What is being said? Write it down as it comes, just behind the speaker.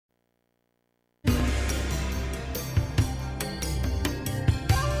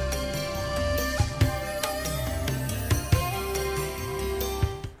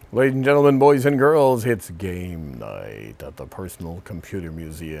Ladies and gentlemen, boys and girls, it's game night at the Personal Computer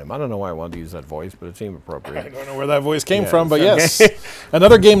Museum. I don't know why I wanted to use that voice, but it seemed appropriate. I don't know where that voice came from, but yes.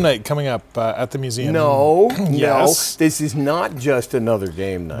 Another game night coming up at the museum. No, yes. No, this is not just another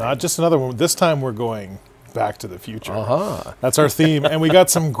game night. Not just another one. This time we're going back to the future. Uh-huh. That's our theme, and we got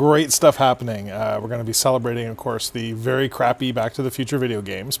some great stuff happening. We're going to be celebrating, of course, the very crappy Back to the Future video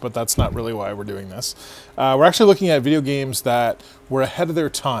games, but that's not really why we're doing this. We're actually looking at video games that were ahead of their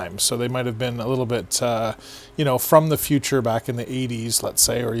time, so they might have been a little bit, from the future back in the 80s, let's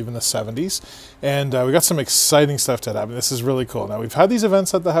say, or even the 70s. And we got some exciting stuff to happen. This is really cool. Now, we've had these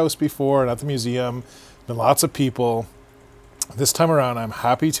events at the house before and at the museum, been lots of people. This time around, I'm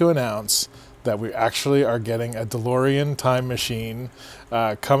happy to announce that we actually are getting a DeLorean time machine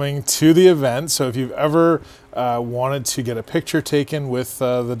coming to the event. So if you've ever wanted to get a picture taken with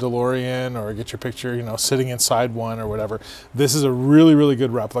the DeLorean, or get your picture, sitting inside one or whatever, this is a really, really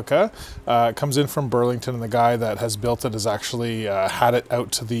good replica. It comes in from Burlington, and the guy that has built it has actually had it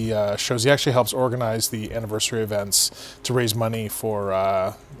out to the shows. He actually helps organize the anniversary events to raise money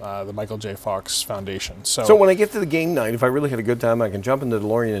for the Michael J. Fox Foundation. So when I get to the game night, if I really had a good time, I can jump in the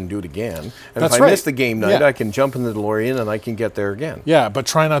DeLorean and do it again. And That's if I right. miss the game night, I can jump in the DeLorean and I can get there again. Yeah, but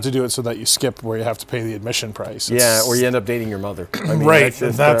try not to do it so that you skip where you have to pay the admission price. Or you end up dating your mother. I mean, right,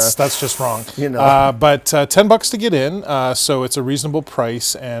 that's just wrong. But $10 to get in, so it's a reasonable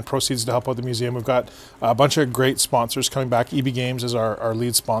price, and proceeds to help out the museum. We've got a bunch of great sponsors coming back. EB Games is our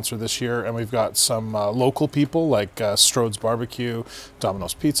lead sponsor this year, and we've got some local people like Strode's Barbecue,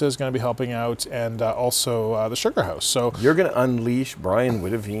 Domino's Pizza is going to be helping out, and also the Sugar House. So you're going to unleash Brian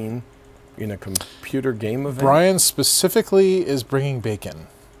Witteveen in a computer game event? Brian specifically is bringing bacon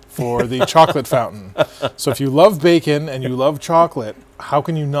for the chocolate fountain. So if you love bacon and you love chocolate, how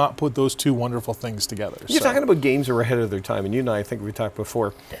can you not put those two wonderful things together? You're talking about games that were ahead of their time, and you and I think we talked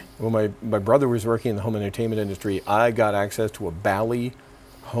before. When my brother was working in the home entertainment industry, I got access to a Bally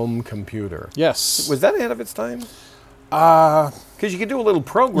home computer. Yes. Was that ahead of its time? Because you could do a little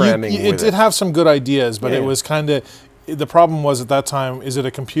programming with it. It did have some good ideas, but it was kind of... The problem was at that time, is it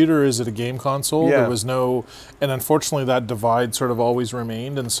a computer, is it a game console? Yeah. There was no... And unfortunately, that divide sort of always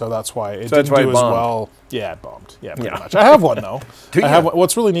remained, and so that's why it didn't do as well. Yeah, it bombed. Yeah, pretty much. I have one, though. I have one.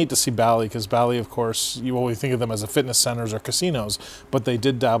 What's really neat to see Bally, because Bally, of course, you always think of them as a fitness centers or casinos, but they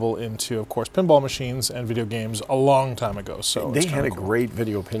did dabble into, of course, pinball machines and video games a long time ago. So they had a great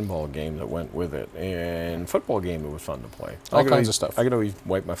video pinball game that went with it, and football game it was fun to play. All kinds of stuff. I could always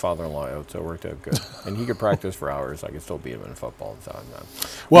wipe my father-in-law out, so it worked out good. And he could practice for hours. I could still beat him in football. So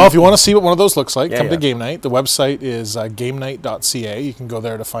well, if you want to see what one of those looks like, come to Game Night. The website is gamenight.ca. You can go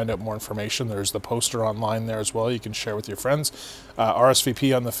there to find out more information. There's the poster online there as well. You can share with your friends.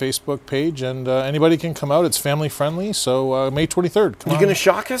 RSVP on the Facebook page, and anybody can come out. It's family friendly, so May 23rd. Come on. You going to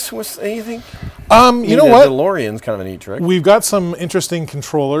shock us with anything? You know what? The DeLorean's kind of a neat trick. We've got some interesting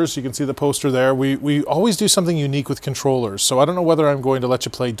controllers. You can see the poster there. We always do something unique with controllers, so I don't know whether I'm going to let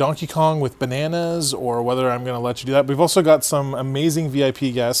you play Donkey Kong with bananas or whether I'm going to let you do that. We've also got some amazing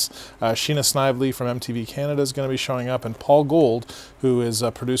VIP guests. Sheena Snively from MTV Canada is going to be showing up, and Paul Gold, who is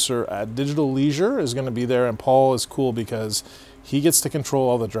a producer at Digital Leisure, is going to be there. And Paul is cool because he gets to control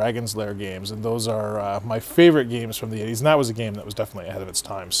all the Dragon's Lair games, and those are my favorite games from the 80s, and that was a game that was definitely ahead of its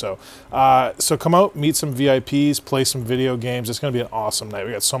time. So so come out, meet some VIPs, play some video games. It's going to be an awesome night.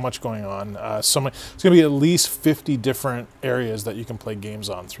 We got so much going on. It's going to be at least 50 different areas that you can play games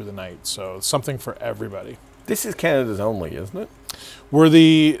on through the night, so something for everybody. This is Canada's only, isn't it? We're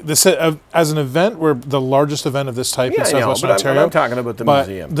as an event, we're the largest event of this type in Southwestern Ontario. I'm talking about the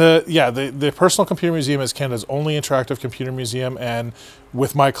museum. The Personal Computer Museum is Canada's only interactive computer museum, and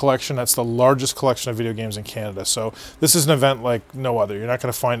with my collection, that's the largest collection of video games in Canada. So this is an event like no other. You're not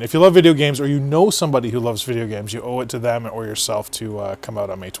going to find, if you love video games or you know somebody who loves video games, you owe it to them or yourself to come out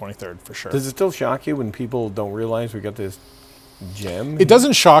on May 23rd for sure. Does it still shock you when people don't realize we got this gem? It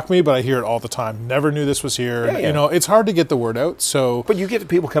doesn't shock me, but I hear it all the time. Never knew this was here. Yeah, yeah. You know, it's hard to get the word out. So, but you get the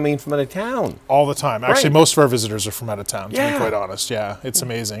people coming in from out of town all the time. Actually, most of our visitors are from out of town. To be quite honest, it's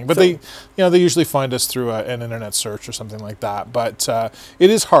amazing. But they usually find us through an internet search or something like that. But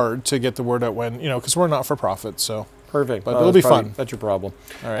it is hard to get the word out when because we're not for profit. So. Perfect. But it'll be fun. That's your problem.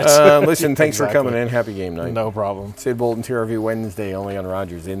 All right. Listen, thanks for coming in. Happy game night. No problem. Syd Bolton here every Wednesday, only on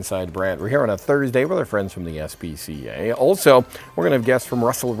Rogers Inside Brant. We're here on a Thursday with our friends from the SPCA. Also, we're going to have guests from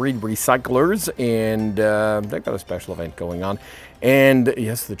Russell Reid Recyclers, and they've got a special event going on. And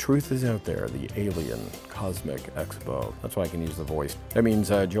yes, the truth is out there, the Alien Cosmic Expo. That's why I can use the voice. That means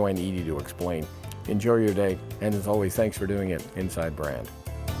Joanne Edie to explain. Enjoy your day, and as always, thanks for doing it Inside Brant.